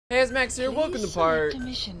Hey, it's Max here. Welcome to part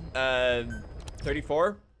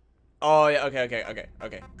 34. Oh yeah, okay.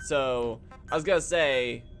 So I was gonna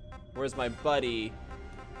say, where's my buddy?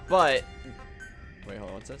 But wait, hold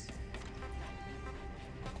on. What's this?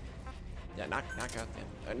 Yeah, knock out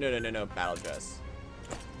them. No, battle dress.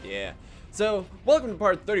 Yeah. So welcome to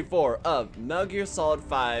part 34 of Metal Gear Solid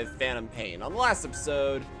 5: Phantom Pain. On the last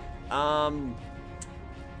episode,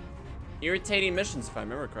 irritating missions, if I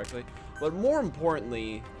remember correctly. But more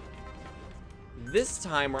importantly, this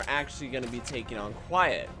time we're actually going to be taking on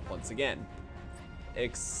Quiet once again.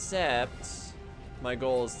 Except my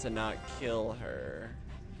goal is to not kill her.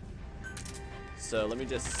 So let me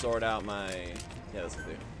just sort out my... Yeah, this will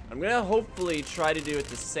do. I'm going to hopefully try to do it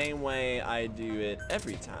the same way I do it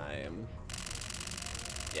every time.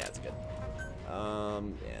 Yeah, it's good. Yeah,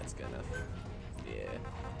 it's good enough. Yeah.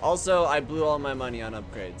 Also, I blew all my money on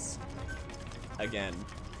upgrades. Again.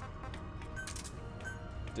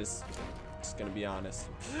 Just gonna be honest.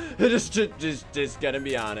 just gonna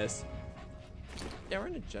be honest. Yeah, we're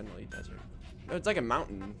in a generally desert. No, it's like a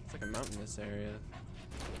mountain. It's like a mountainous area.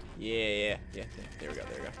 Yeah. There we go.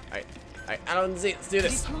 Alright, I don't see. Let's do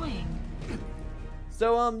this.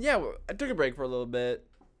 So, yeah, I took a break for a little bit.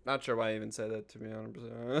 Not sure why I even said that, to be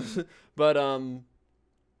honest. But,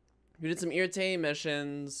 we did some irritating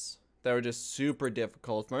missions that were just super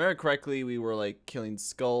difficult. If I remember correctly, we were like killing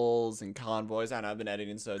skulls and convoys. I don't know, I've been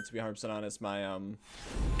editing, so to be 100% honest, my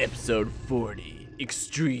episode 40,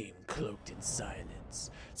 Extreme Cloaked in Silence.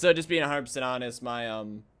 So just being 100% honest, my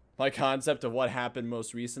my concept of what happened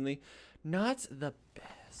most recently, not the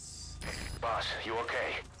best. Boss, you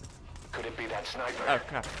okay? Could it be that sniper? Oh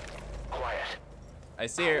crap. Quiet. I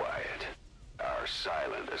see her. Quiet. Our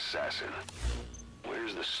silent assassin.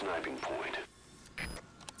 Where's the sniping point?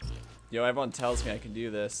 Yo, everyone tells me I can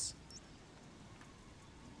do this.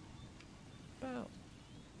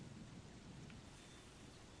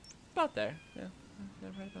 About there. Yeah,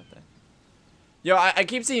 right about there. Yo, I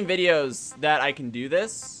keep seeing videos that I can do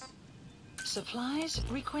this. Supplies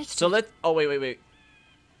requested. So let. Oh wait.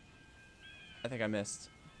 I think I missed.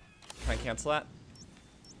 Can I cancel that?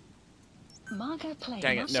 Margo plane.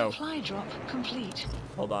 Dang it, no. Supply drop complete.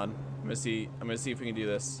 Hold on. I'm gonna see if we can do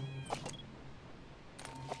this.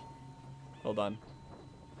 Hold on.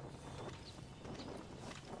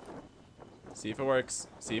 See if it works.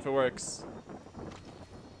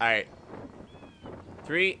 Alright.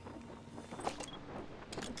 3.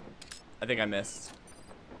 I think I missed.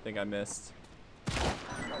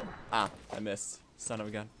 Ah, I missed. Son of a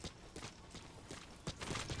gun.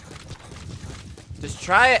 Just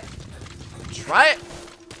try it. Alright.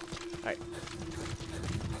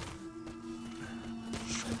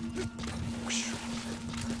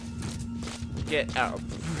 Get out.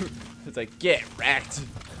 It's like, get wrecked.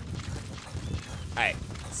 Alright.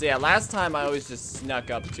 So yeah, last time I always just snuck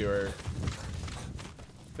up to her.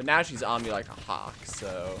 But now she's on me like a hawk,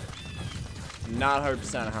 so I'm not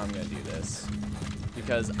 100% how I'm gonna do this.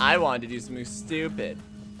 Because I wanted to do something stupid.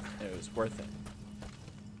 And it was worth it.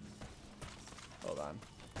 Hold on.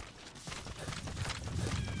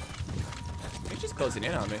 I think she's closing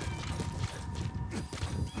in on me.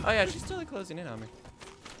 Oh yeah, she's totally closing in on me.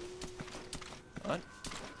 What?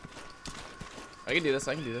 I can do this.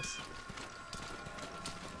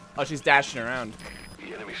 Oh, she's dashing around.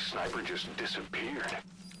 The enemy sniper just disappeared.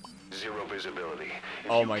 Zero visibility. If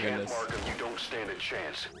Oh you my can't goodness. mark him, you don't stand a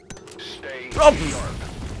chance. Stay Oh.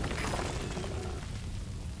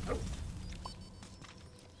 sharp.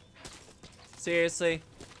 Seriously?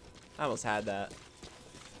 I almost had that.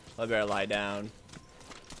 I better lie down.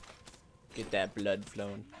 Get that blood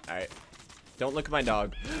flowing. Alright. Don't look at my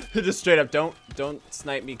dog. Just straight up, don't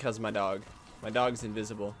snipe me because of my dog. My dog's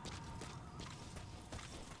invisible.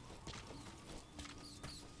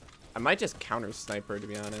 I might just counter sniper, to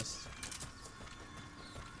be honest.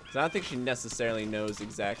 Because I don't think she necessarily knows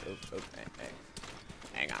exactly.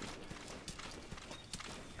 Hang on.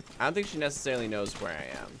 I don't think she necessarily knows where I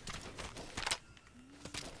am.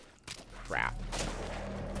 Crap.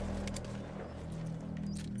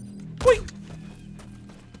 Wait.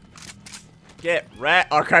 Get rat.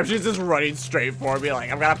 Oh crap, she's just running straight for me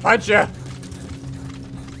like I'm gonna punch you.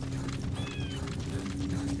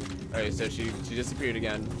 Alright, so she disappeared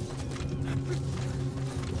again.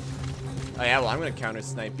 Oh yeah, well I'm gonna counter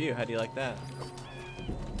snipe you. How do you like that?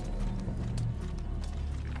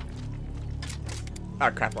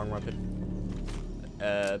 Oh crap, wrong weapon.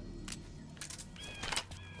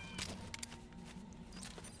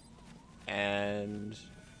 And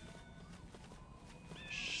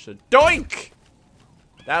shadoink!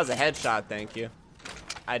 That was a headshot, thank you.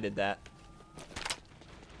 I did that.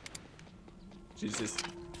 She's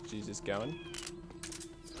She's just going.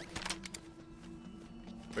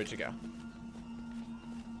 Where'd she go?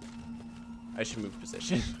 I should move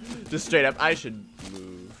position. Just straight up, I should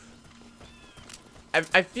move.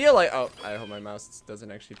 I feel like, oh, I hope my mouse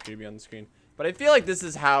doesn't actually appear to be on the screen. But I feel like this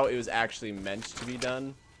is how it was actually meant to be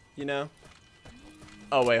done, you know?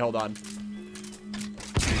 Oh, wait, hold on.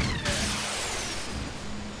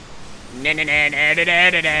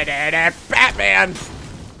 Batman!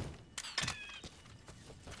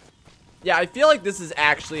 Yeah, I feel like this is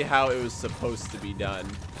actually how it was supposed to be done.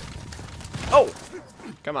 Oh!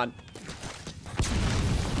 Come on.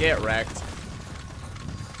 Get wrecked.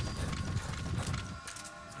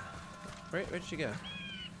 Where'd she go?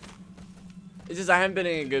 It's just I haven't been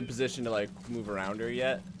in a good position to like move around her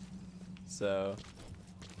yet. So.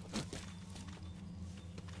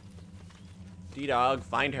 D-Dog,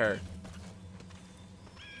 find her.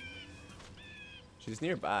 She's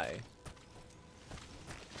nearby.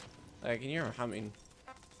 I can hear her humming.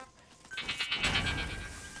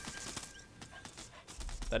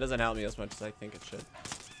 That doesn't help me as much as I think it should.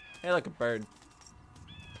 Hey, look, a bird.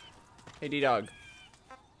 Hey, D-Dog.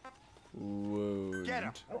 Whoa. Get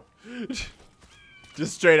him.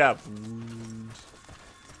 Just straight up.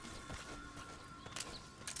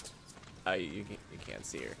 Oh, you can't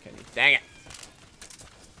see her, can you? Dang it.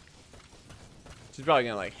 She's probably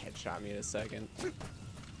gonna like headshot me in a second.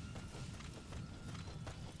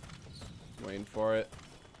 Waiting for it.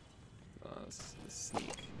 Let's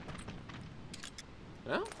sneak.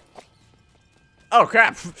 No? Oh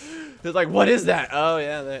crap! It's like, what is that? Oh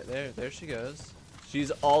yeah, there she goes.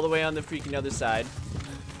 She's all the way on the freaking other side.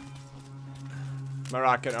 My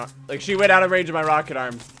rocket arm. Like, she went out of range of my rocket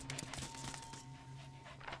arm.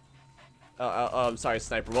 Oh, I'm sorry,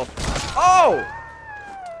 Sniper Wolf. Oh!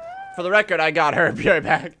 For the record, I got her. Be right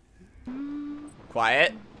back.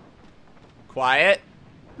 Quiet. Quiet.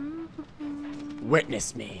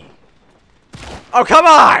 Witness me. Oh, come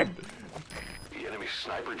on! The enemy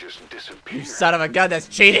sniper just disappeared. You son of a gun, that's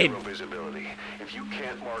cheating. Zero visibility. If you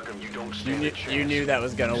can't mark him, you don't stand a chance. You knew that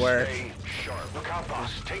was gonna work. Stay sharp. Look out,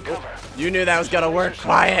 boss. Take cover. You knew that was gonna work.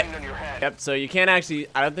 Quiet. On your head. Yep, so you can't actually,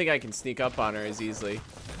 I don't think I can sneak up on her as easily.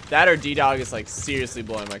 That or D-Dog is like seriously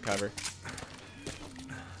blowing my cover.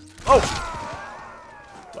 Oh!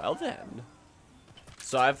 Well then.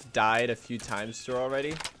 So I've died a few times to her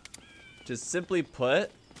already. Just simply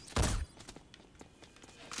put,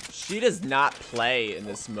 she does not play in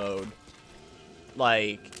this mode.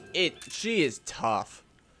 Like, she is tough.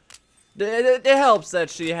 It helps that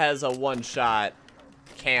she has a one-shot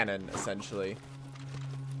cannon, essentially.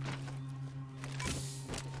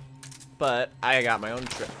 But I got my own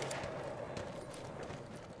trick.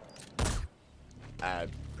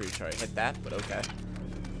 I'm pretty sure I hit that, but okay.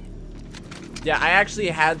 Yeah, I actually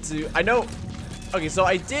had to, I know, okay, so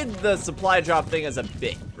I did the supply drop thing as a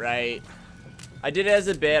bit, right? I did it as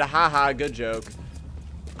a bit, haha, good joke.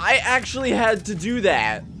 I actually had to do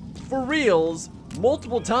that, for reals,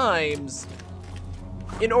 multiple times,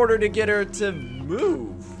 in order to get her to move.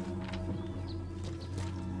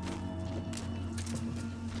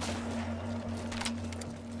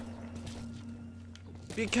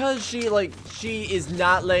 Because she is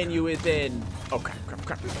not letting you within. Oh crap, crap,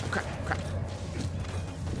 crap, crap, crap.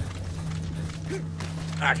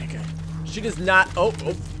 Okay, good. She does not, oh,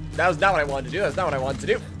 that was not what I wanted to do. That's not what I wanted to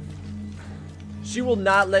do. She will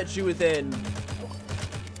not let you within.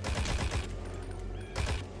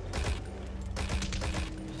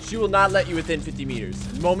 She will not let you within 50 meters.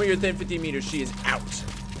 The moment you're within 50 meters, she is out.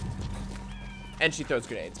 And she throws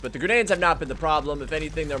grenades. But the grenades have not been the problem. If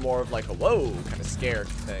anything, they're more of like a whoa kind of scared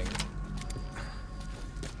thing.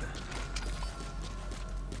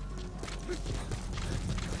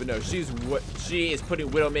 But no, she is putting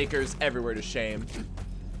Widowmakers everywhere to shame.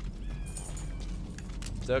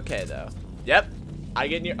 It's okay though. Yep. I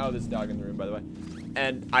get near, oh, there's a dog in the room, by the way.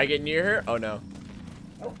 And I get near her. Oh no.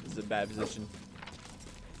 This is a bad position.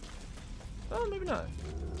 Oh, maybe not.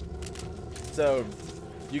 So,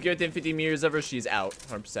 you get within 50 meters of her, she's out,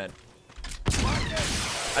 100%.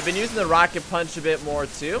 I've been using the rocket punch a bit more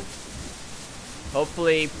too.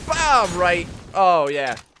 Hopefully, BAM! Right. Oh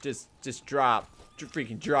yeah, just drop,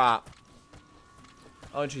 freaking drop.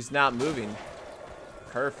 Oh, and she's not moving.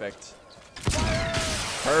 Perfect.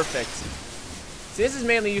 Perfect. See, this is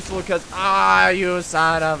mainly useful because you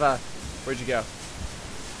son of a. Where'd you go?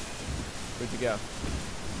 Where'd you go?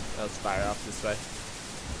 Let's fire off this way.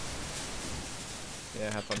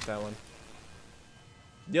 Yeah, have fun with that one.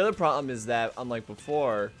 The other problem is that, unlike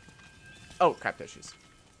before... Oh, crap, there she is.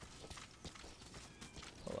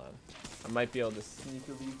 Hold on. I might be able to sneak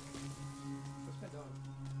a leak. Where's my dog?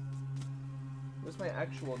 Where's my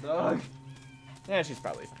actual dog? Yeah, she's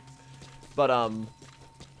probably fine. But,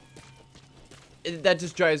 that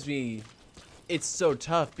just drives me... It's so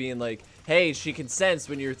tough being like, hey, she can sense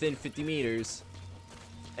when you're within 50 meters.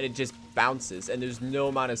 And it just bounces, and there's no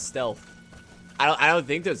amount of stealth. I don't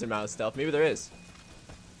think there's an amount of stealth. Maybe there is.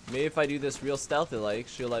 Maybe if I do this real stealthy like,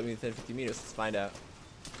 she'll let me within 50 meters. Let's find out.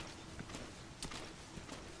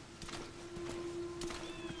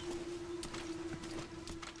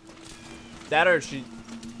 That or she...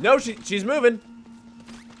 No, she's moving.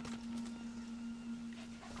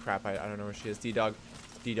 Crap, I don't know where she is. D-Dog.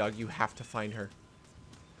 D-Dog, you have to find her.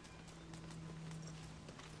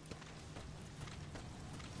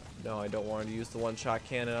 No, I don't want to use the one-shot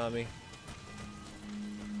cannon on me.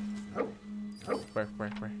 Where?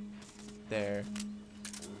 There.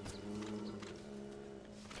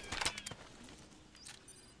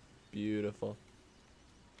 Beautiful.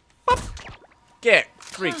 Get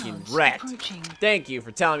freaking wrecked. Thank you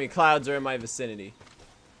for telling me clouds are in my vicinity.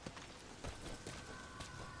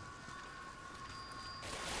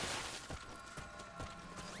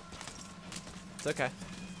 It's okay.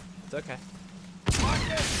 It's okay.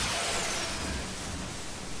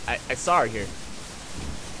 I saw her here.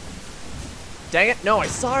 Dang it. No, I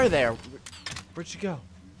saw her there. Where'd she go?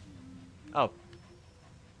 Oh.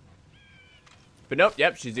 But nope.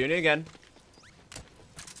 Yep, she's doing it again.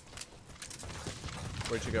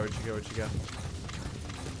 Where'd she go? Where'd she go? Where'd she go?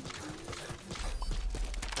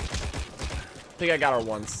 I think I got her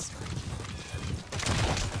once.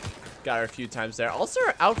 Got her a few times there. Also,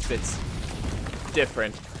 her outfit's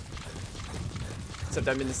different. Except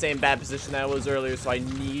I'm in the same bad position that I was earlier, so I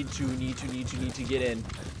need to get in.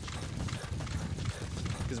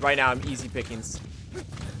 Because right now I'm easy pickings.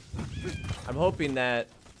 I'm hoping that...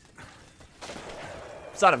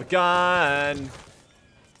 Son of a gun!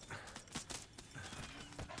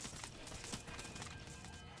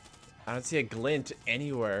 I don't see a glint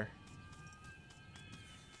anywhere.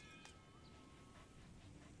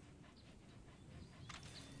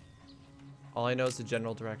 All I know is the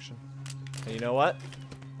general direction. And you know what?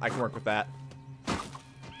 I can work with that.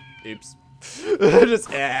 Oops. Just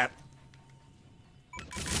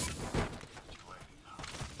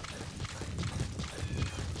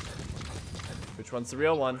Which one's the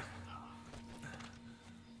real one?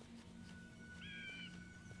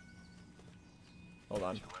 Hold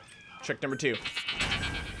on. Trick number 2.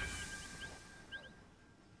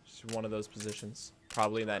 Just one of those positions.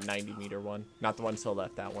 Probably in that 90-meter one. Not the one to the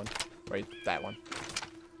left, that one. Right, that one.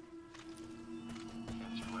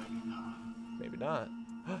 Maybe not.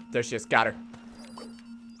 There she is. Got her.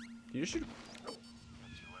 Did you shoot?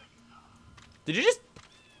 Did you just...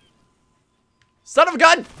 Son of a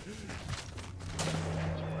gun!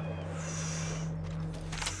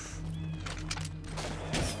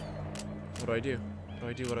 What do I do? What do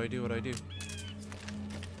I do? What do I do? What do I do?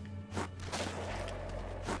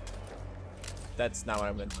 That's not what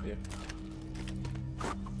I meant to do.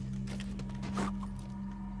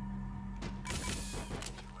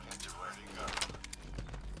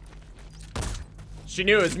 She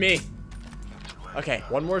knew it was me. Okay,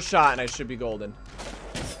 one more shot and I should be golden.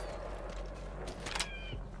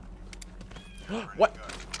 What?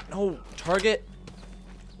 No, target.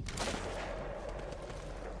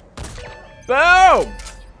 Boom!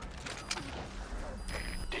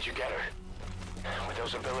 Did you get her? With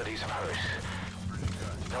those abilities of hers,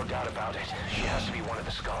 no doubt about it. She has to be one of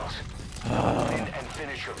the skulls. and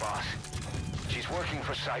finish your boss. She's working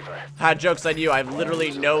for Cypher. Hot joke's on you. I have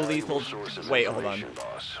literally no lethal. Wait, hold on.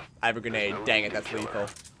 I have a grenade. Dang it, that's lethal.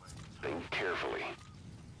 Think carefully.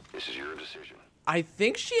 This is your decision. I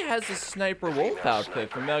think she has a Sniper Wolf outfit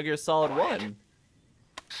from Metal Gear Solid 1.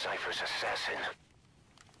 Cypher's assassin.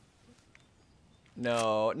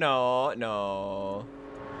 No, no, no.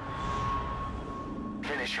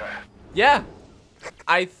 Finish her. Yeah.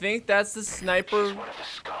 I think that's the sniper. She's one of the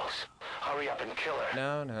skulls. Hurry up and kill her.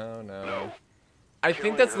 No, no, no. I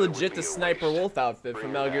think that's legit the Sniper Wolf outfit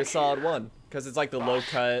from Metal Gear Solid 1. Because it's like the low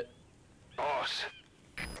cut. Boss.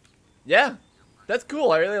 Yeah. That's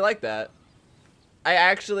cool. I really like that. I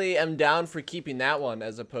actually am down for keeping that one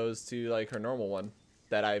as opposed to like her normal one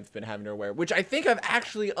that I've been having her wear. Which I think I've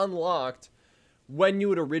actually unlocked when you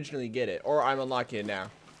would originally get it. Or I'm unlocking it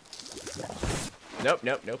now. Nope,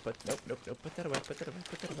 nope, nope, nope, put that away, put that away,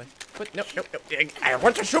 put that away. Nope, nope, nope. I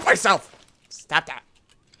want to shoot myself! Stop that.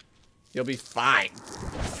 You'll be fine.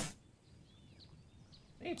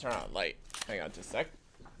 I need to turn on a light. Hang on just a sec.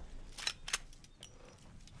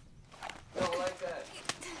 Don't like that.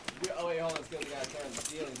 Oh wait, hold on, it's good. We gotta turn on the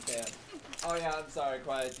ceiling fan. Oh yeah, I'm sorry,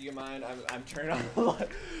 Quiet, do you mind? I'm turning on the light.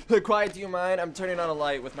 Quiet, do you mind? I'm turning on a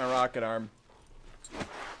light with my rocket arm.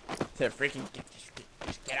 To freaking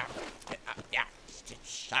just get out. Get out. Yeah. Just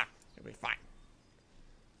shut up. It'll be fine.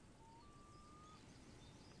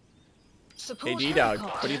 Hey D-Dog,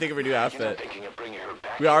 what do you think of her new outfit?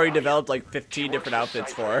 We already developed like 15 different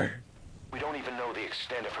outfits for her. We don't even know the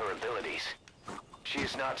extent of her abilities. She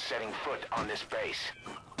is not setting foot on this base.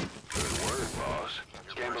 Good word, boss.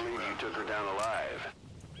 Can't believe you took her down alive.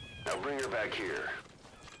 Now bring her back here.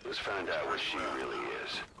 Let's find out what she really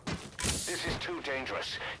is. This is too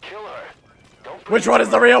dangerous. Kill her. Don't. Which one is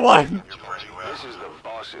the real one? This is the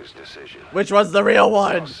boss's decision. Which one's the real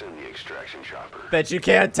one? I'll send the extraction chopper. Bet you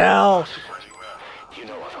can't tell. You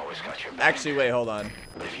know I've always got your back. Actually, wait, hold on.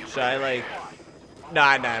 Should I like? Nah,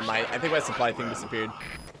 I think my supply thing disappeared.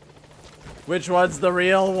 Which one's the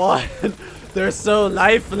real one? They're so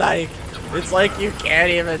lifelike. It's like you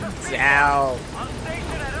can't even tell.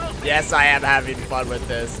 Yes, I am having fun with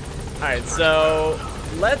this. All right, so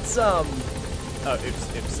let's Oh,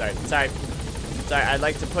 oops. Sorry. I'd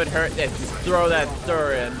like to put her. Just throw that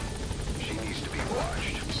thrower in. She needs to be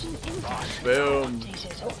watched. Boom.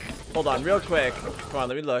 Hold on, real quick. Come on,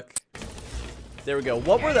 let me look. There we go.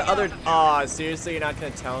 What were the other? Aw, seriously, you're not gonna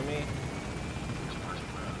tell me?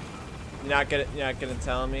 You're not gonna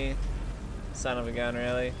tell me? Son of a gun,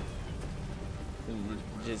 really?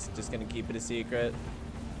 You're just gonna keep it a secret?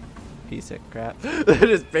 Piece of crap.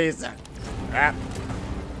 Just piece of crap.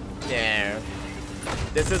 Yeah.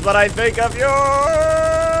 This is what I think of you.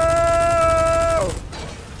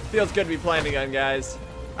 Feels good to be playing again, guys.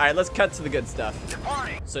 All right, let's cut to the good stuff.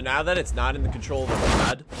 So now that it's not in the control of the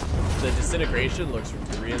mod, the disintegration looks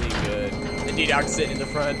really good. The D-Dog's sitting in the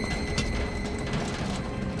front.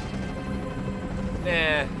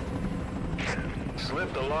 Nah.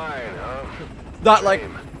 Slip the line, huh? Not like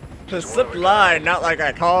the slip line, not like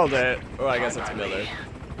I called it. Oh, I guess it's Miller.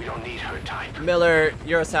 We don't need her type. Miller,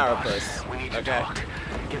 you're a sourpuss. We need to talk.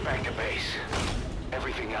 Get back to base.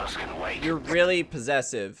 Everything else can wait. You're really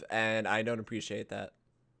possessive, and I don't appreciate that.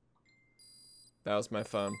 That was my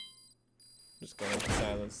phone. Just going to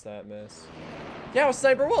silence that mess. Yeah, it was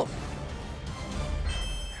Sniper Wolf.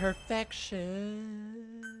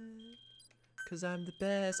 Perfection. Cause I'm the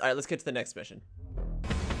best. All right, let's get to the next mission.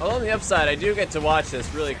 Although on the upside, I do get to watch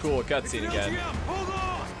this really cool cutscene again.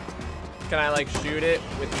 Can I like shoot it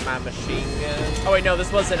with my machine gun? Oh wait, no,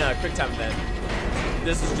 this wasn't a quick time event.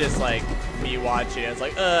 This is just like me watching. It's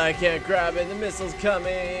like, I can't grab it. The missile's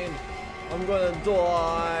coming. I'm gonna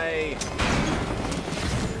die.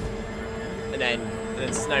 And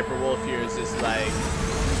then Sniper Wolf here is just like,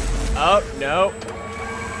 oh no,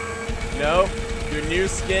 no. Your new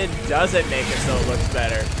skin doesn't make it so it looks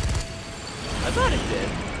better. I thought it did.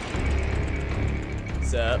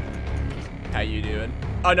 What's up? How you doing?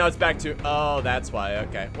 Oh no, it's back to. Oh, that's why.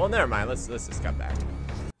 Okay. Well, never mind. Let's just come back.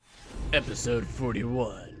 Episode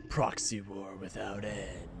 41: Proxy War Without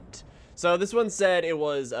End. So this one said it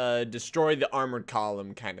was destroy the armored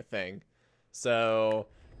column kind of thing. So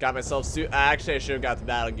got myself suit. Actually, I should have got the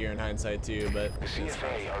battle gear in hindsight too, but. The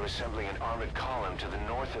CFA are assembling an armored column to the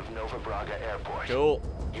north of Nova Braga Airport. Cool.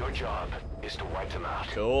 Your job is to wipe them out.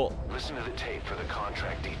 Cool. Listen to the tape for the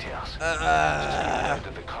contract details. Just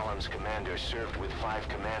that the column's commander served with 5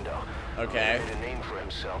 Commando. Okay. He made a name for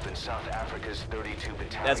himself in South Africa's 32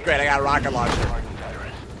 Battalion. That's great. I got a rocket launcher.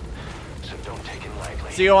 Veteran. So don't take him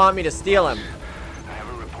lightly. So you want me to steal him? I have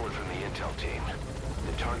a report from the intel team.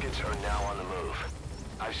 The targets are now on the move.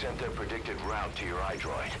 I've sent their predicted route to your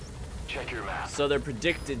iDroid. Check your map. So they're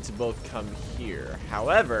predicted to both come here.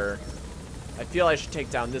 However, I feel I should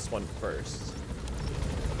take down this one first.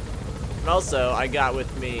 And also, I got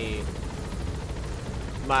with me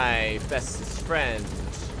my bestest friend,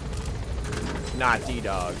 not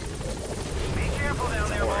D-Dog. Be careful down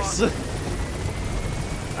there, boss.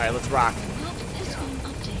 Alright, let's rock.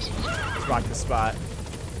 Let's rock the spot.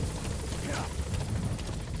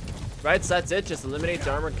 Right, so that's it. Just eliminate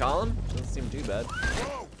the armored column. Doesn't seem too bad.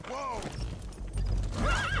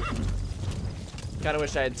 Kind of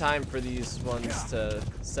wish I had time for these ones to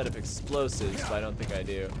set up explosives, but I don't think I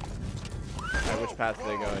do. Alright, which path are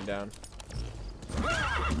they going down?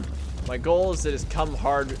 My goal is to just come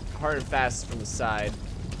hard and fast from the side.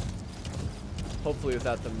 Hopefully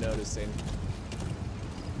without them noticing.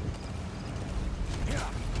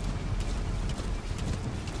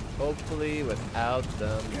 Hopefully without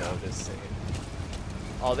them noticing.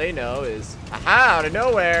 All they know is, aha, out of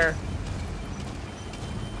nowhere.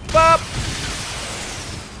 Bop!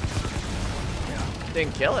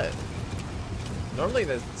 Didn't kill it. Normally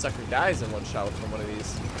the sucker dies in one shot from one of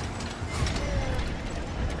these.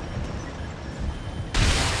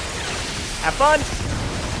 Have fun!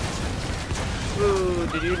 Ooh,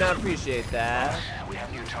 did you not appreciate that? We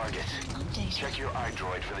have new targets. Updated. Check your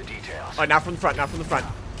iDroid for the details. Oh, not from the front, not from the front.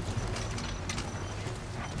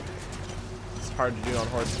 It's hard to do on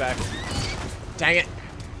horseback. Dang it.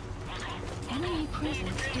 Enemy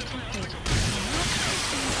presence detected.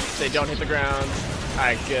 They don't hit the ground.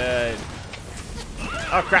 Alright, good.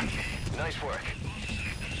 Oh, crap. Nice work.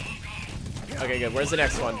 Okay, good. Where's the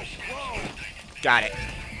next one? Got it.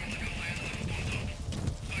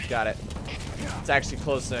 Got it. It's actually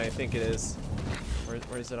closer than I think it is.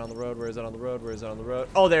 Where is it on the road? Where is it on the road? Where is it on the road?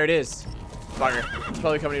 Oh, there it is. Bugger. It's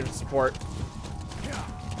probably coming in for support.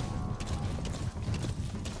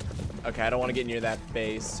 Okay, I don't want to get near that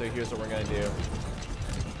base, so here's what we're going to do.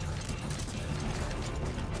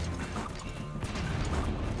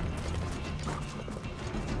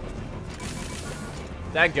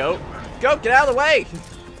 That goat. Goat, get out of the way!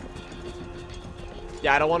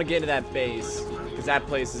 Yeah, I don't want to get into that base, because that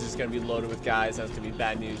place is just going to be loaded with guys. That's going to be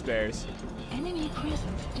bad news bears. Enemy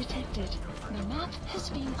presence detected. The map has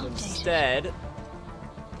been updated. Instead,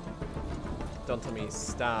 don't tell me he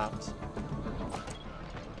stopped.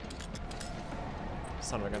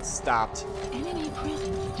 Son of a gun, stopped. Enemy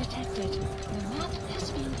presence detected. The map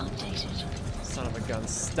has been updated. Son of a gun,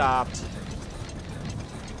 stopped.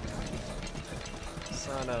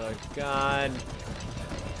 Son of a gun.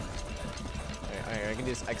 Alright, I can do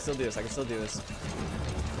this. I can still do this. I can still do this.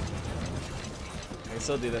 I can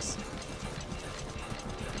still do this.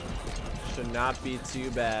 Should not be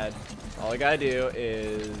too bad. All I gotta do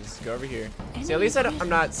is go over here. See, at least I'm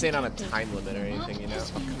not staying on a time limit or anything, you know?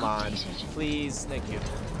 Oh, come on. Please. Thank you.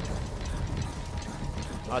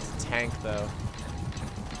 Oh, it's a tank, though.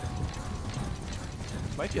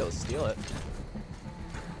 Might be able to steal it.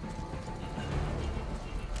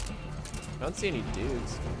 I don't see any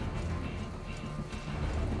dudes.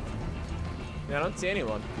 Yeah, I don't see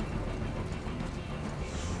anyone.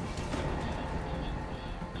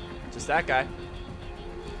 Just that guy.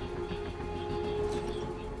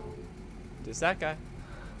 Just that guy.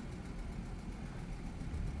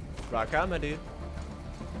 Rock on, my dude.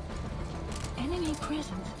 Enemy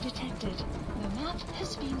presence detected. The map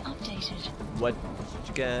has been updated. What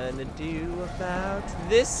you gonna do about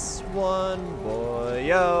this one, boy?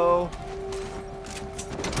 Yo.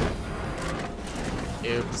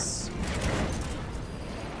 Oops.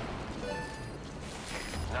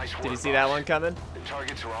 Nice work, Did you see that boss. one coming? The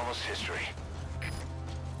targets are almost history.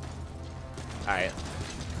 Alright.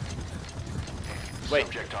 Wait,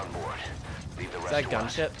 Subject on board. Leave the is rest that to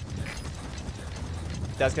us. gunship?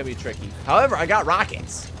 That's gonna be tricky. However, I got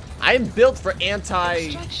rockets. I am built for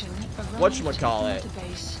Extraction whatchamacallit. arrived at the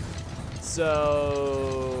base.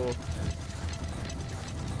 So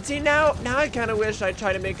see, now I kind of wish I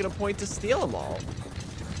tried to make it a point to steal them all.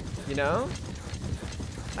 You know?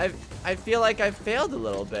 I feel like I failed a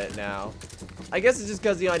little bit now. I guess it's just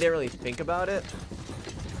because, you know, I didn't really think about it.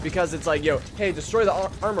 Because it's like, yo, hey, destroy the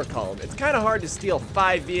armor column. It's kind of hard to steal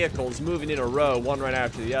 5 vehicles moving in a row, one right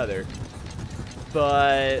after the other.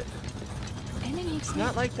 But Enemy it's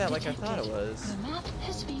not like that like I detected. thought it was. The map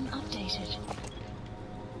has been updated.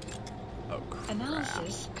 Oh, crap.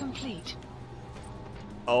 Analysis complete.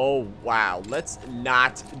 Oh, wow. Let's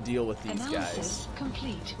not deal with these Analysis guys.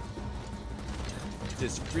 complete.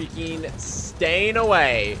 Just freaking staying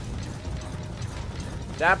away.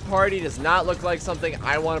 That party does not look like something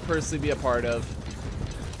I want to personally be a part of.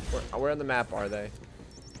 Where on the map are they?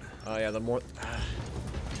 Oh, yeah, the more...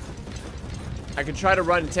 I could try to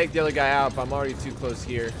run and take the other guy out, but I'm already too close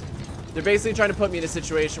here. They're basically trying to put me in a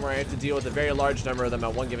situation where I have to deal with a very large number of them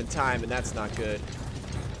at one given time, and that's not good.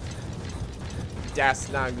 That's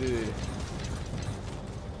not good.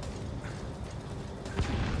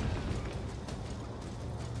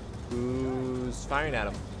 Who's firing at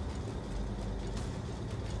him?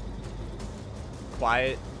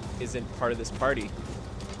 Quiet isn't part of this party.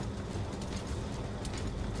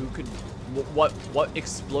 Who could... What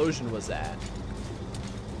explosion was that?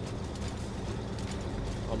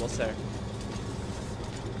 Almost there.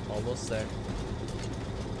 Almost there.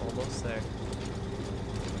 Almost there.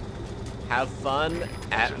 Have fun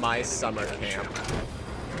at my summer camp.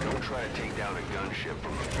 Don't try to take down a gunship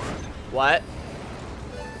from the front. What?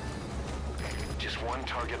 Just one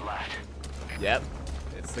target left. Yep.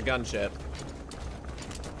 It's the gunship.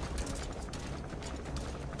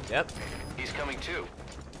 Yep. He's coming too.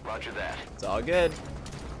 Roger that. It's all good.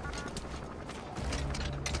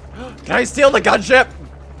 Can I steal the gunship?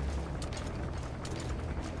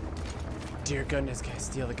 Dear goodness, can I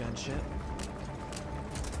steal the gunship?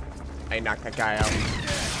 I knocked that guy out.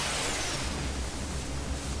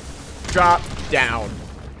 Drop down.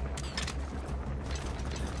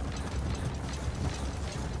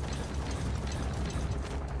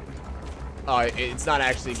 Oh, it's not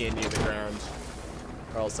actually getting near the ground.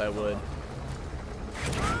 Or else I would.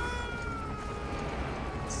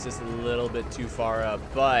 It's just a little bit too far up,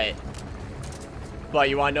 but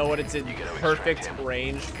you want to know what it's in perfect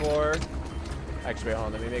range for? Actually, hold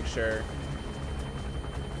on, let me make sure.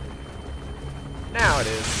 Now it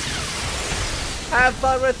is. Have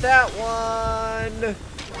fun with that one.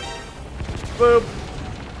 Boop.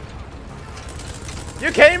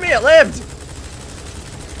 You kidding me? It lived.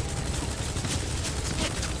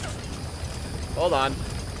 Hold on.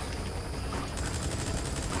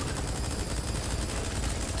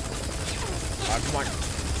 Oh, come on.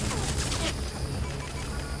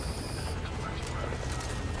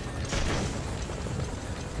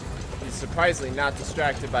 He's surprisingly not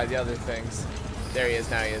distracted by the other things. There he is,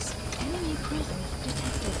 now he is. Enemy presence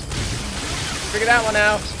detected. Figure that one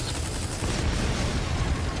out.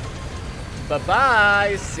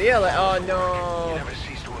 Bye-bye. See you later. Oh, no.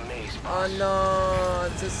 Oh, no.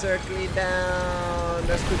 It's a circling down.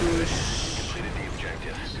 That's the douche. Completed the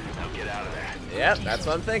objective. Now get out of there. Yep, that's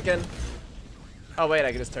what I'm thinking. Oh, wait. I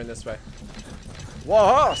can just turn this way. Whoa,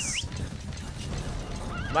 horse.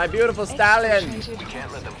 My beautiful stallion. We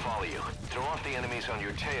can't let them follow you. Throw off the enemies on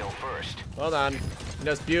your tail first. Hold on.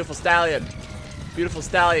 No, it's beautiful stallion. Beautiful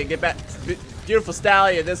stallion, get back. Beautiful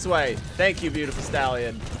stallion, this way. Thank you, beautiful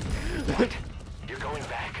stallion. What? You're going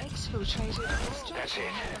back. Exfiltrated the That's structure.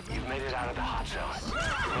 it. You've made it out of the hot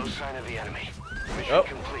zone. No sign of the enemy. Mission Oh.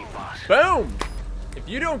 complete, boss. Boom! If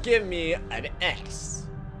you don't give me an X.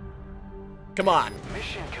 Come on.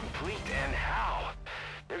 Mission complete, and how?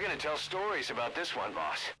 They're gonna tell stories about this one,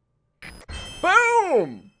 boss.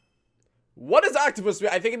 Boom! What does octopus mean?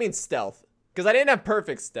 I think it means stealth. Because I didn't have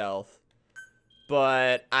perfect stealth.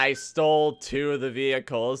 But I stole 2 of the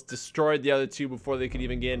vehicles, destroyed the other 2 before they could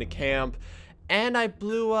even get into camp, and I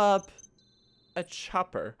blew up a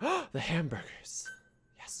chopper. The hamburgers.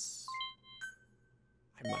 Yes.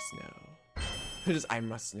 I must know. I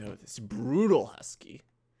must know this brutal husky.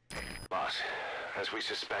 Boss, as we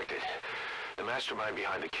suspected, the mastermind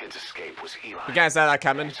behind the kid's escape was Eli. You guys saw that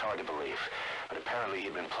coming? It's hard to believe, but apparently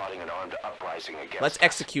he'd been plotting an armed uprising against Let's us.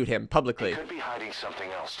 execute him publicly. He could be hiding something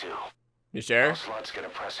else too. You sure? Slot's gonna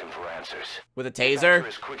press him for answers. With a Get back taser? here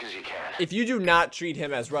as quick as you can. If you do not treat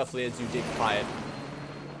him as roughly as you did Quiet,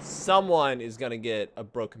 someone is gonna get a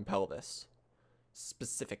broken pelvis.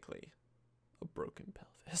 Specifically, a broken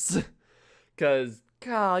pelvis. Cause,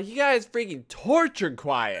 God, you guys freaking tortured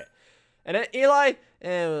Quiet. And then Eli,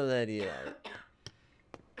 we'll let Eli.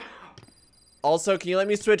 Also, can you let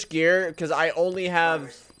me switch gear? Cause I only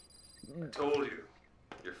have. I told you,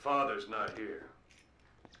 your father's not here.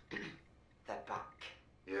 They're back.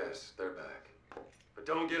 Yes, they're back. But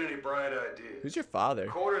don't get any bright ideas. Who's your father?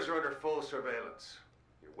 Quarters are under full surveillance.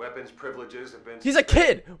 Your weapons privileges have been... He's a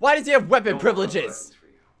kid! Why does he have weapon No more privileges? uprisings for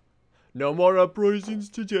you. No more uprisings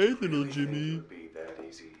today, little Really think it Jimmy. would be that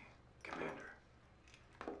easy, Commander?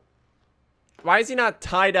 Why is he not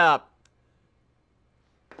tied up?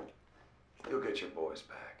 You'll get your boys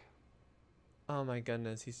back. Oh my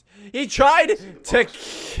goodness, he tried to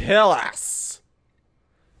kill us.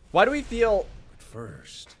 Why do we feel But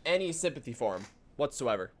first, any sympathy for him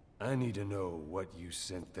whatsoever? I need to know what you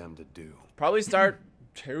sent them to do. Probably start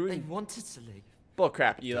They to wanted to leave.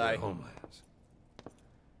 bullcrap, To Eli. their homelands.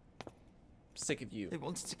 Sick of you. They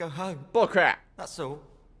wanted to go home. Bullcrap. That's all.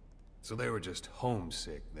 So they were just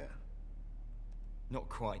homesick then. Not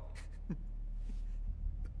quite.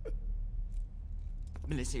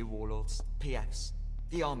 Military warlords, PFs,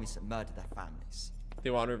 the armies that murdered their families. They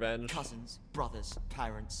want revenge. Cousins, brothers,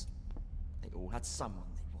 parents. They all had someone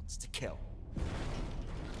they wanted to kill.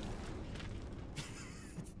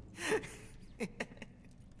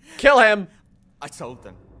 Kill him. I told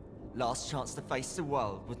them, last chance to face the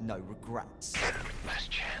world with no regrets. Last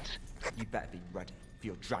chance. You better be ready for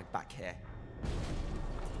your drag back here.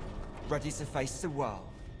 Ready to face the world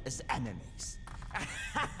as enemies.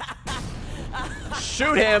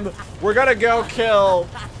 Shoot him. We're gonna go kill.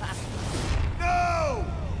 No!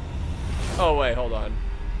 Oh wait, hold on.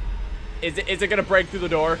 Is it gonna break through the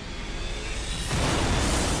door?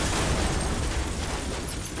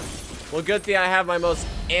 Well, good thing I have my most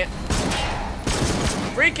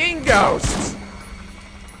freaking ghost.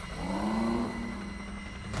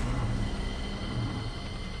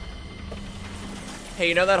 Hey,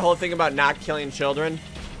 you know that whole thing about not killing children?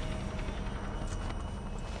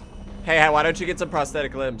 Hey, why don't you get some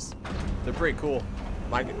prosthetic limbs? They're pretty cool.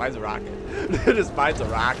 Mine's a rocket. Just mine's a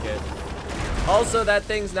rocket. Also, that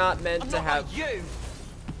thing's not meant to have. Like you.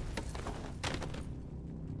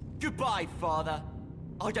 Goodbye, father.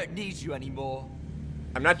 I don't need you anymore.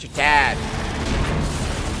 I'm not your dad.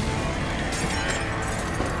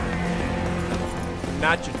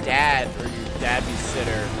 not your dad or your daddy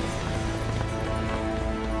sitter.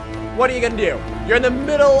 What are you gonna do? You're in the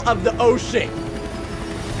middle of the ocean.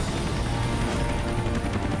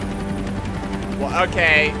 Well,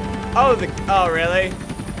 okay. Oh, really?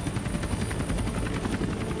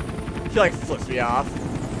 He like flips me off.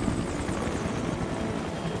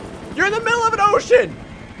 You're in the middle of an ocean.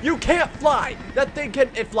 You can't fly. That thing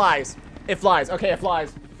it flies. It flies. Okay, it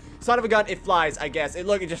flies. Son of a gun, it flies, I guess. It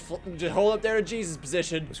just hold up there in Jesus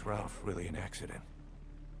position. Was Ralph really an accident?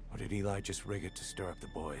 Or did Eli just rig it to stir up the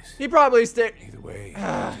boys? He probably Either way, he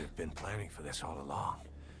had to have been planning for this all along.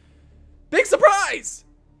 Big surprise!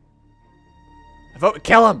 I vote we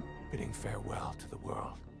kill him. Bidding farewell to the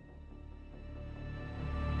world.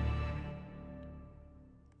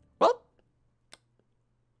 Well,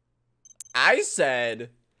 I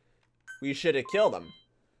said we should have killed him.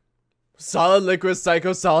 Solid liquid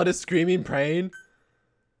psycho, solid screaming praying.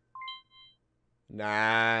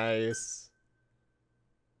 Nice.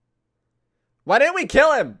 Why didn't we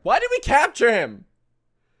kill him? Why did we capture him?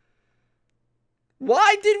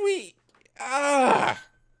 Why did we?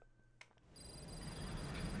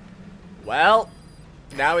 Well,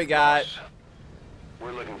 now we got.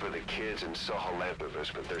 We're looking for the kids in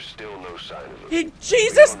Sahelanthropus, but there's still no sign of them. He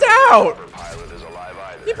Jesused out. The pilot is alive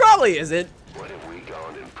either. He probably isn't. What have we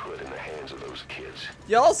gone and put in the hands of those kids?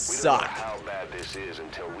 Y'all We don't suck. know how bad this is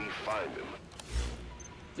until we find them.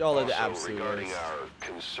 Y'all are the Also, absolute regarding worst. our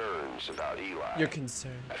concerns about Eli, Your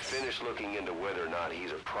concern. I finished looking into whether or not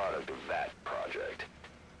he's a product of that project.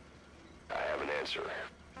 I have an answer.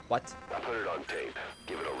 What? I put it on tape.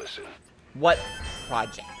 Give it a listen. What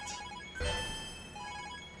project?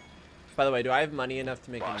 By the way, do I have money enough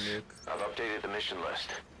to make Boss, a nuke? I've updated the mission list.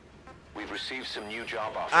 We've received some new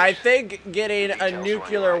job offers. I think getting a Details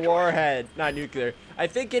nuclear running right warhead, not nuclear, I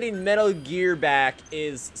think getting Metal Gear back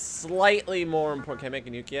is slightly more important. Can I make a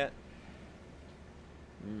nuke yet?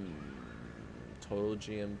 Total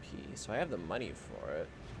GMP. So I have the money for it.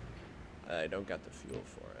 I don't got the fuel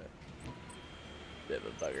for it. Bit of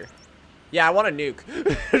a bugger. Yeah, I want a nuke.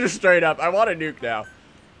 Just straight up, I want a nuke now.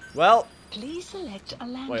 Well, Please select a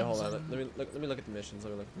landing wait, hold on. zone. Let me look at the missions.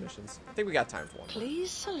 Let me look at the missions. I think we got time for one. Please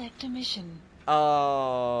select a mission.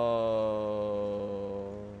 Oh.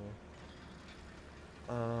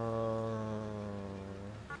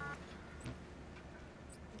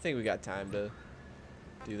 I think we got time to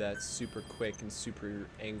do that super quick and super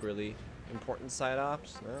angrily. Important side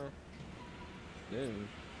ops? No.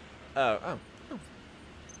 Oh,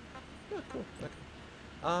 cool.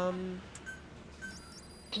 Okay.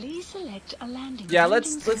 Please select a landing. Yeah, landing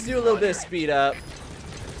let's zone. do a little bit of speed up.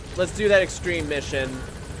 Let's do that extreme mission.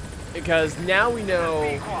 Because now we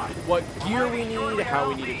know what gear we need, how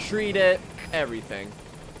we need to treat it, everything.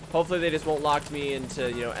 Hopefully they just won't lock me into,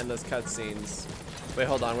 you know, endless cutscenes. Wait,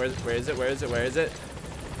 hold on. Where is it?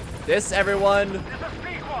 This, everyone,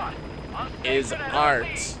 is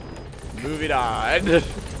art. Moving on.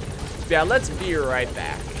 Yeah, let's be right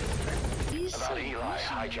back. Please About select Eli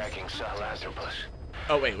mission. hijacking Sahelanthropus.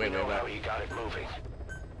 Oh, wait. We know how he got it moving.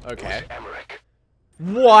 Okay. It was Emmerich.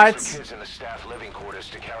 What? Some kids in the staff living quarters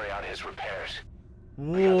to carry out his repairs.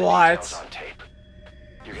 We got the details What? on tape.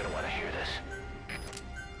 You're gonna want to hear this.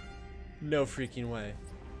 No freaking way.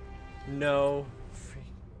 No freak.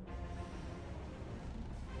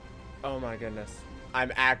 Oh my goodness.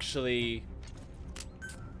 I'm actually.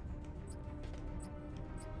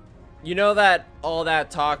 You know that all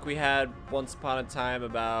that talk we had once upon a time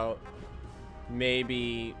about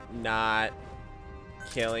maybe not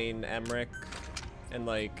killing Emmerich and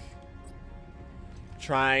like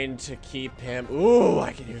trying to keep him. Ooh,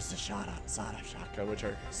 I can use the sawed-off shotgun, which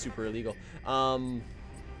are super illegal.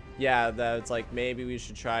 Yeah, that's like maybe we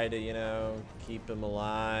should try to, you know, keep him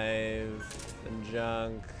alive and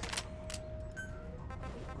junk.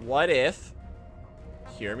 What if,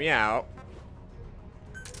 hear me out,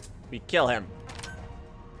 we kill him?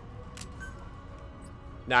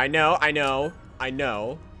 Now I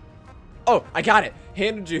know. Oh, I got it.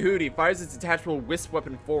 Hand of Jehudi fires its detachable wisp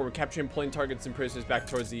weapon forward, capturing pulling targets and prisoners back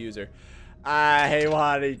towards the user. I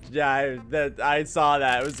saw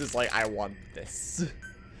that. It was just like, I want this.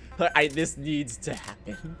 This needs to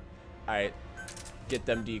happen. Alright. Get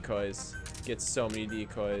them decoys. Get so many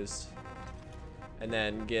decoys. And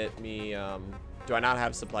then get me, do I not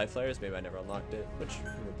have supply flares? Maybe I never unlocked it, which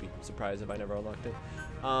I would be surprised if I never unlocked it.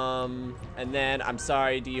 And then, I'm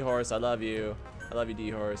sorry, D-Horse, I love you. I love you,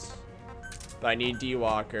 D-Horse. But I need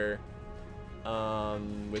D-Walker,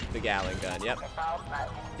 with the Gatling gun. Yep.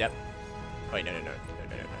 Wait, no.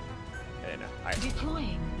 Alright.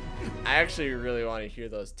 Deploying. I actually really want to hear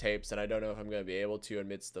those tapes, and I don't know if I'm going to be able to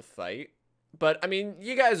amidst the fight. But, I mean,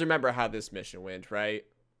 you guys remember how this mission went, right?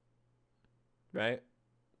 Right?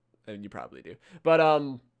 And you probably do. But,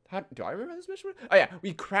 how do I remember this mission? Oh, yeah.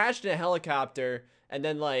 We crashed in a helicopter, and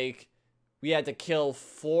then, like, we had to kill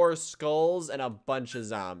 4 skulls and a bunch of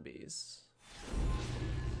zombies.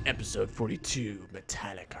 Episode 42,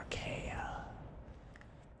 Metallic Archaea.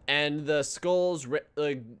 And the skulls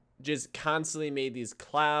just constantly made these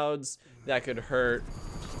clouds that could hurt.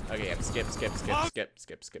 Okay, yep, skip.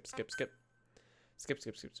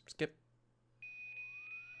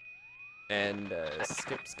 And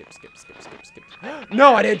skip.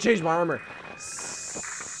 No, I didn't change my armor.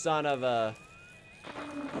 Son of a.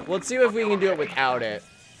 Well, let's see if we can do it without it.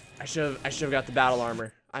 I should have got the battle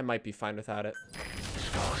armor. I might be fine without it.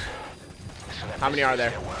 How many are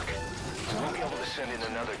there? We'll be able to send in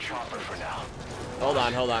another chopper for now. Hold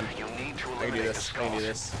on. You need to I can do eliminate this. the I can do skulls.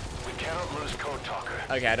 this. We cannot lose Code Talker.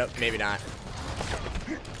 Okay, I don't. Maybe not.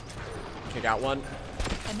 Okay, got one.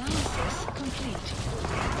 Analysis complete.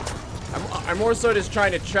 I'm more so just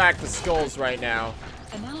trying to track the skulls right now.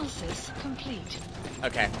 Analysis complete.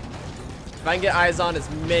 Okay. If I can get eyes on as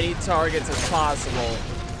many targets as possible.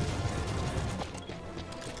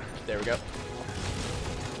 There we go.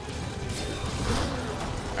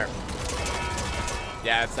 Alright.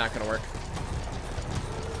 Yeah, it's not gonna work.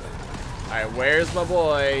 Alright, where's my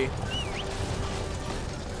boy?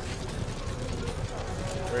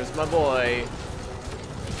 Where's my boy?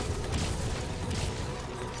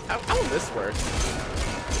 How will this work?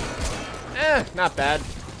 Not bad.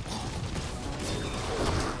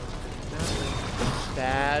 Not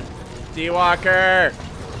bad. D-Walker! Get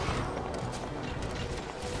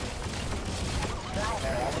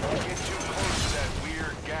too close to that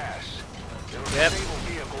weird gas. It'll Yep. disable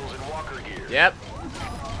vehicles and walker gear. Yep.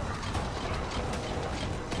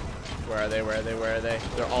 Where are they? Where are they? Where are they?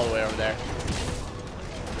 They're all the way over there.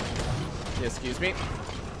 Excuse me.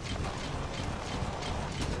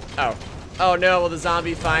 Oh. Oh no, will the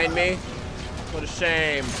zombie find me? What a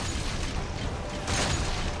shame.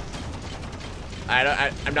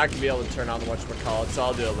 I'm not gonna be able to turn on the whatchamacallit, so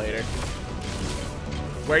I'll do it later.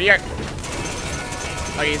 Where are you?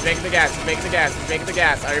 Okay, he's making the gas, he's making the gas, he's making the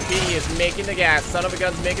gas. I repeat, he is making the gas. Son of a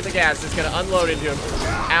gun's making the gas. It's gonna unload into him.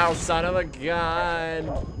 Ow, son of a gun.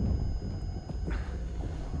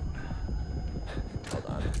 Hold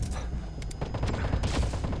on.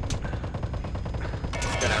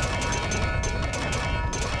 Gonna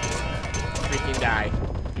freaking die.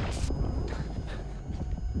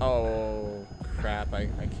 Oh crap, I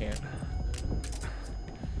can't.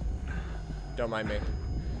 Don't mind me.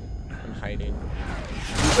 I'm hiding.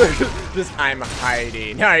 I'm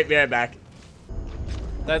hiding. Alright, be right back.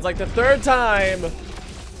 That's like the 3rd time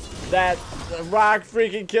that Rock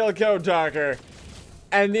freaking killed Code Talker.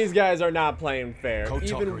 And these guys are not playing fair. Code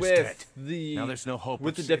Even Talker is with dead. the Now there's no hope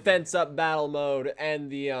with of the saving defense up battle mode and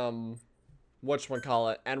the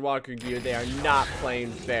whatchamacallit and walker gear, they are not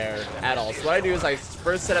playing fair at all. So what I do is I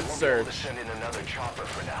first set up We'll be able to search, send in another chopper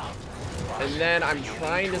for now. and then I'm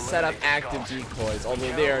trying to set up active decoys,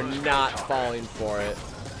 although they are not falling for it.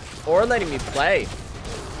 Or letting me play.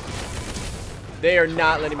 They are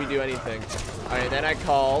not letting me do anything. Alright, then I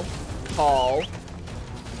call, and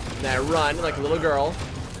then I run like a little girl.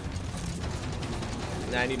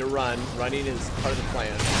 And I need to run. Running is part of the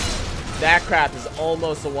plan. That crap is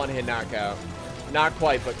almost a one-hit knockout. Not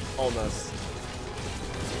quite, but almost.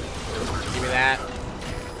 Give me that.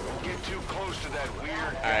 Get too close to that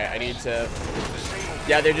weird Alright, I need to... disable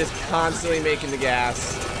Yeah, they're just constantly making the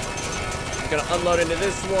gas. I'm gonna unload into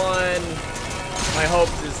this one. My hope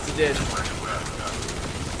is to just...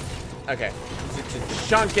 Okay. To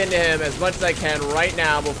chunk into him as much as I can right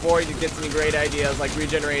now before he gets any great ideas like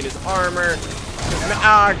regenerating his armor.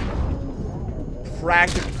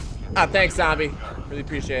 Practical. Ah, thanks, zombie. Really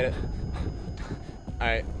appreciate it.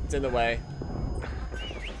 Alright, it's in the way.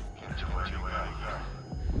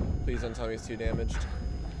 Please don't tell me he's too damaged.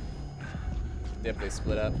 Yep, they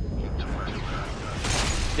split up.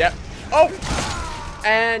 Yep. Oh!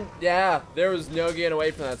 And yeah, there was no getting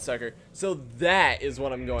away from that sucker. So that is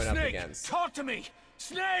what I'm going up against. Talk to me!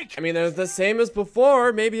 Snake! I mean, they're the same as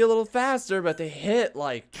before, maybe a little faster, but they hit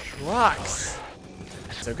like trucks.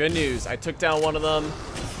 So good news, I took down one of them,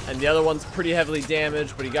 and the other one's pretty heavily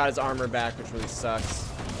damaged, but he got his armor back, which really sucks.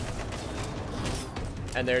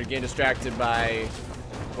 And they're getting distracted by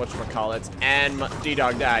whatchamacallit, and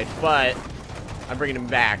D-Dog died, but I'm bringing him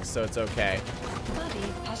back, so it's okay. Buddy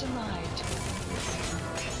has arrived.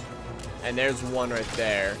 And there's one right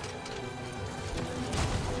there.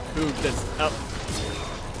 Who does... Oh.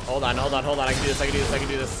 Hold on. I can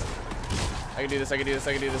do this.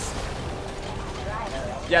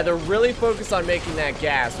 Yeah, they're really focused on making that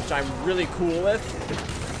gas, which I'm really cool with.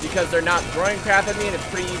 Because they're not throwing crap at me and it's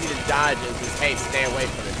pretty easy to dodge. It's just, hey, stay away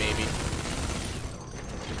from it, baby.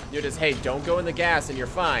 You're just, hey, don't go in the gas and you're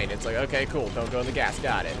fine. It's like, okay, cool, don't go in the gas.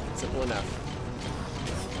 Got it. Simple enough.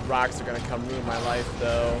 Rocks are gonna come ruin my life,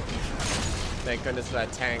 though. Thank goodness for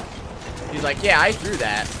that tank. He's like, yeah, I threw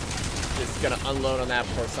that. Just gonna unload on that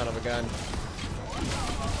poor son of a gun.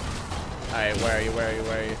 Alright, where are you, where are you,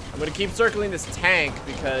 where are you? I'm gonna keep circling this tank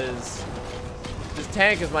because this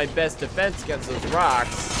tank is my best defense against those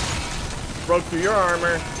rocks. Broke through your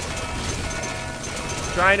armor.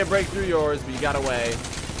 Trying to break through yours, but you got away.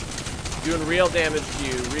 Doing real damage to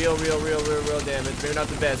you. Real damage. Maybe not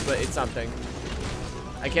the best, but it's something.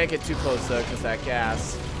 I can't get too close, though, because that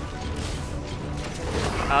gas.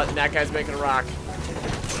 And that guy's making a rock.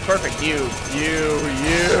 Perfect. You.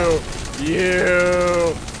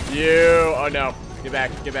 Oh, no. Get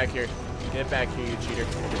back here. Get back here, you cheater.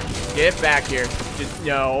 Get back here. Just,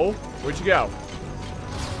 no. Where'd you go?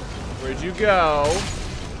 Where'd you go?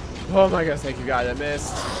 Oh, my gosh. Thank you, God. I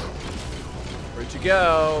missed. Where'd you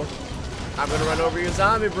go? I'm gonna run over your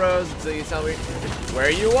zombie bros until you tell me where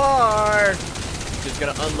you are. Just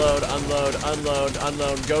gonna unload.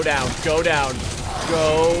 Go down. Go down.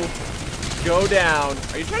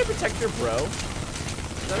 Are you trying to protect your bro?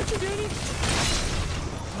 Is that what you're doing?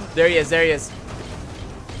 There he is.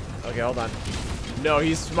 Okay, hold on. No,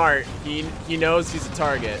 he's smart. He knows he's a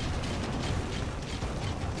target.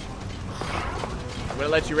 I'm gonna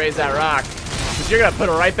let you raise that rock, because you're gonna put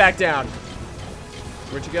it right back down.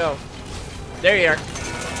 Where'd you go? There you are.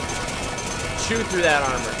 Chew through that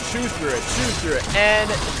armor. Chew through it. And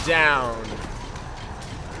down.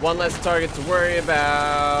 One less target to worry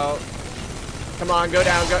about. Come on, go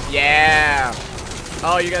down, go. Yeah.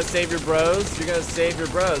 Oh, you're gonna save your bros? You're gonna save your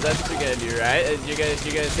bros. That's what you're gonna do, right? You're gonna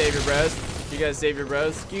save your bros? You're gonna save your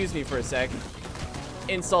bros? Excuse me for a sec.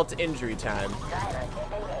 Insult to injury time.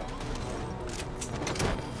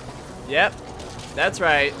 Yep. That's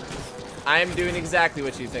right. I'm doing exactly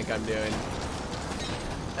what you think I'm doing.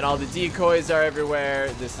 And all the decoys are everywhere.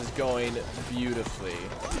 This is going beautifully.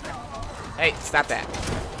 Hey, stop that.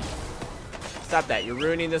 Stop that. You're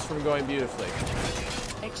ruining this from going beautifully.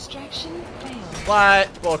 Extraction failed.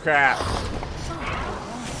 What? Bullcrap.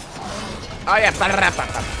 Oh, yeah.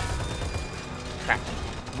 Crap.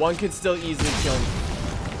 One could still easily kill me.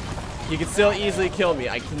 He could still easily kill me.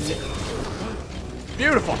 I can...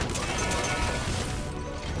 Beautiful.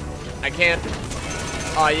 I can't...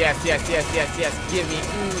 Oh, yes.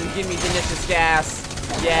 Give me delicious gas.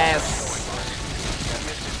 Yes. That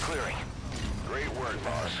mist is clearing. Great work,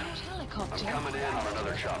 boss. I'm coming in on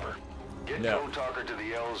another chopper. Get Code Talker to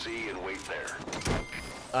the LZ and wait there.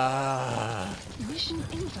 Mission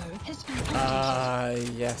info has been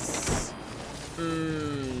updated. Yes.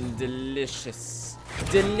 Delicious.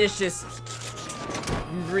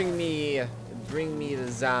 Bring me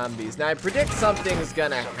the zombies. Now I predict something's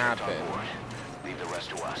gonna happen. Leave the rest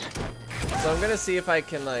to us. So I'm gonna see if I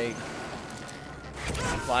can like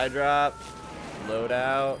supply drop, load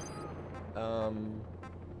out.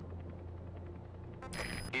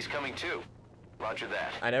 He's coming too. Roger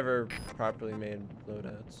that. I never properly made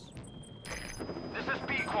loadouts. This is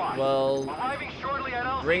B-Quad. Well, Arriving shortly at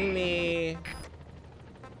LZ.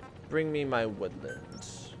 bring me my woodland.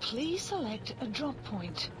 Please select a drop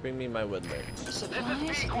point. Bring me my woodland.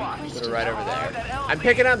 Supplies Put it right over there. I'm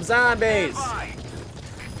picking up zombies.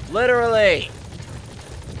 Literally.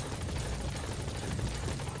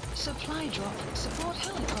 Supply drop. Support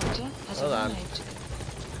helicopter has Hold on. arrived.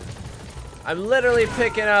 I'm literally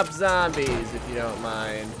picking up zombies, if you don't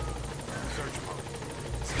mind.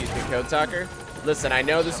 Excuse me, Code Talker. Listen, I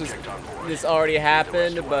know this already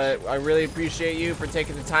happened, but I really appreciate you for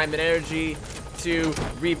taking the time and energy to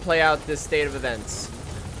replay out this state of events.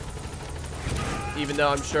 Even though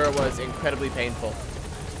I'm sure it was incredibly painful.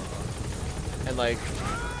 And like,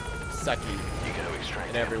 sucky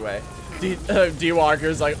in every way.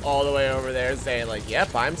 D-Walker's like all the way over there saying like,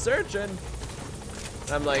 yep, I'm searching.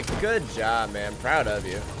 And I'm like, good job, man. Proud of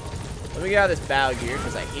you. Let me get out of this bow gear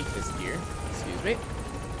because I hate this gear. Excuse me.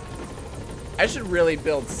 I should really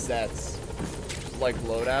build sets like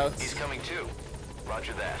loadouts. He's coming too.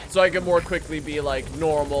 Roger that. So I can more quickly be like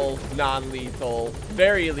normal, non-lethal,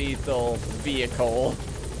 very lethal vehicle.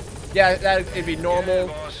 Yeah, it'd be normal.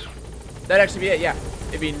 Yeah, boss. That'd actually be it, yeah.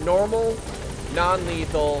 It'd be normal,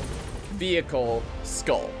 non-lethal, vehicle,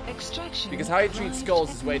 skull. Extraction. Because how you treat arrived skulls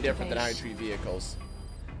at is way different than how you database. treat vehicles.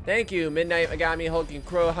 Thank you, Midnight Megami, Hulking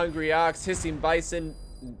Crow, Hungry Ox, Hissing Bison,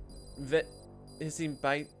 Hissing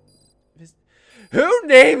Bite. Who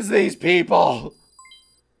names these people?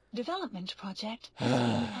 Development project has been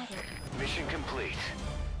added. Mission complete,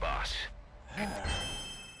 boss.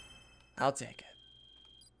 I'll take it.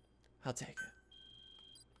 I'll take it.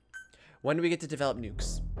 When do we get to develop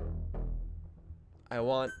nukes? I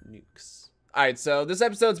want nukes. Alright, so this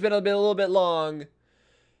episode's been a little bit long.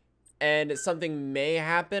 And something may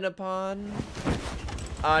happen upon...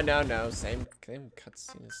 no. Same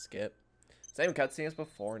cutscene as skip. Same cutscene as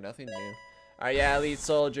before, nothing new. Alright, yeah, elite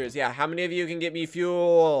soldiers. Yeah, how many of you can get me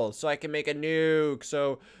fuel so I can make a nuke?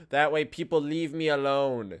 So that way people leave me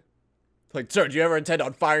alone. Like, sir, do you ever intend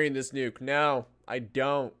on firing this nuke? No, I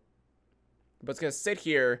don't. But it's gonna sit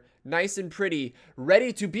here, nice and pretty,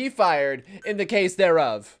 ready to be fired in the case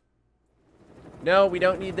thereof. No, we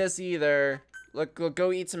don't need this either. Look,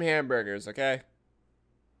 go eat some hamburgers, okay?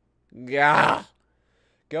 Gah!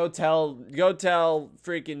 Go tell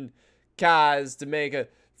freaking Kaz to make a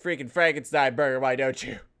freaking Frankenstein burger, why don't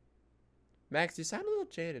you? Max, you sound a little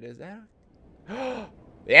jaded, is that?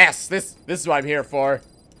 Yes, this is what I'm here for.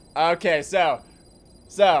 Okay, so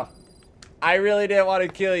I really didn't want to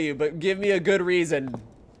kill you, but give me a good reason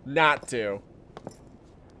not to.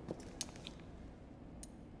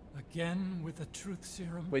 Again with the truth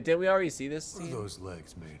serum. Wait, didn't we already see this What are scene? those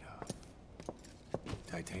legs made of?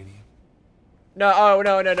 Titanium? No, oh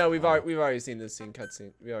no, we've already seen this scene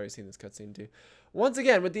cutscene. We've already seen this cutscene too. Once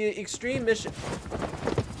again, with the extreme mission.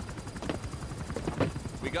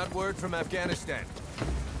 We got word from Afghanistan.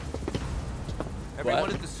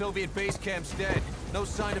 Everyone at the Soviet base camp's dead. No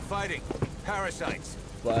sign of fighting. Parasites.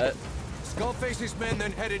 What? Skullface's men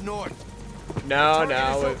then headed north. No,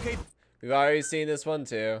 Target is we've already seen this one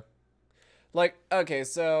too. Like, okay,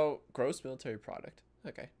 so gross military product.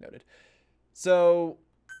 Okay, noted. So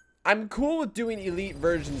I'm cool with doing elite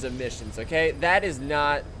versions of missions, okay? That is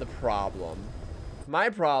not the problem. My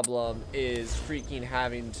problem is freaking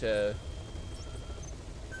having to...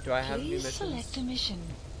 Do I have new Please missions? select a mission.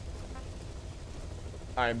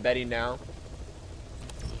 I'm betting now.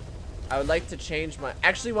 I would like to change my...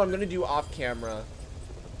 Actually, what I'm going to do off camera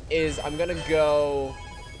is I'm going to go...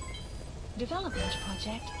 Development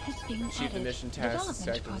project has been Achieve added. the mission tasks.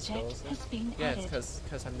 Development project has been Yeah, added. it's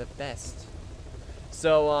because I'm the best.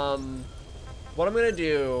 So, what I'm going to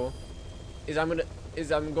do is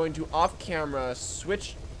I'm going to off camera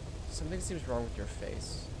switch... Something seems wrong with your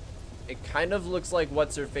face. It kind of looks like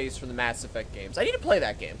what's her face from the Mass Effect games. I need to play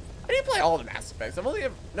that game. I need to play all the Mass Effects. I've only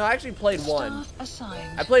ever, no, I actually played one. Staff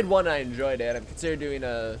assigned. I played one and I enjoyed it. I'm considering doing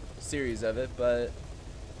a series of it, but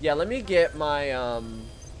yeah, let me get my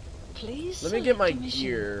Please let me get my select a mission.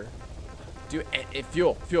 gear. Do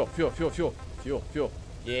fuel.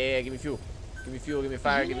 Yeah, give me fuel. Give me fuel, give me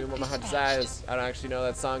fire, give me Unit what my heart dispatched. desires. I don't actually know how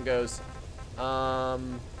that song goes.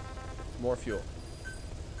 More fuel.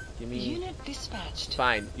 Give me Unit dispatched.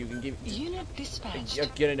 fine. You can give Unit dispatched. yeah,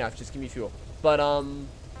 good enough. Just give me fuel. But I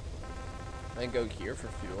can go here for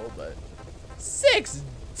fuel, but 6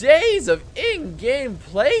 days of in-game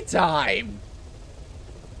playtime.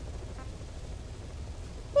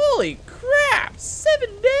 Holy crap! 7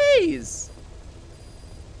 days.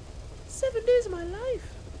 7 days of my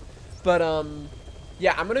life. But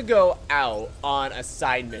yeah, I'm gonna go out on a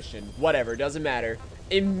side mission. Whatever, doesn't matter.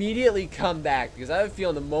 Immediately come back because I have a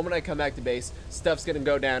feeling the moment I come back to base, stuff's gonna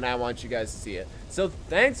go down and I want you guys to see it. So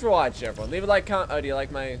thanks for watching, everyone. Leave a like, comment. Oh, do you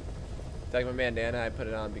like my bandana? I put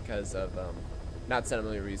it on because of not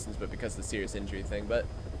sentimental reasons, but because of the serious injury thing. But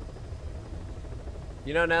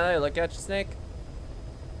you know, now that I look at you, Snake,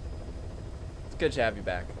 it's good to have you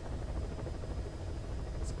back.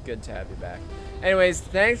 It's good to have you back. Anyways,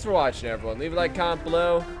 thanks for watching, everyone. Leave a like, comment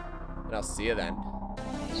below, and I'll see you then.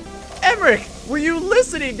 Emmerich, were you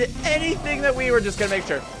listening to anything that we were just gonna make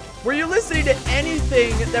sure? Were you listening to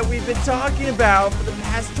anything that we've been talking about for the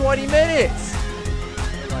past 20 minutes?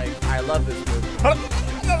 Like, I love this movie.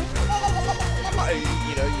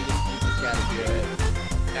 You know, you just gotta do it.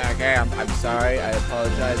 Okay, I'm sorry. I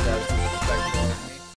apologize. That was disrespectful.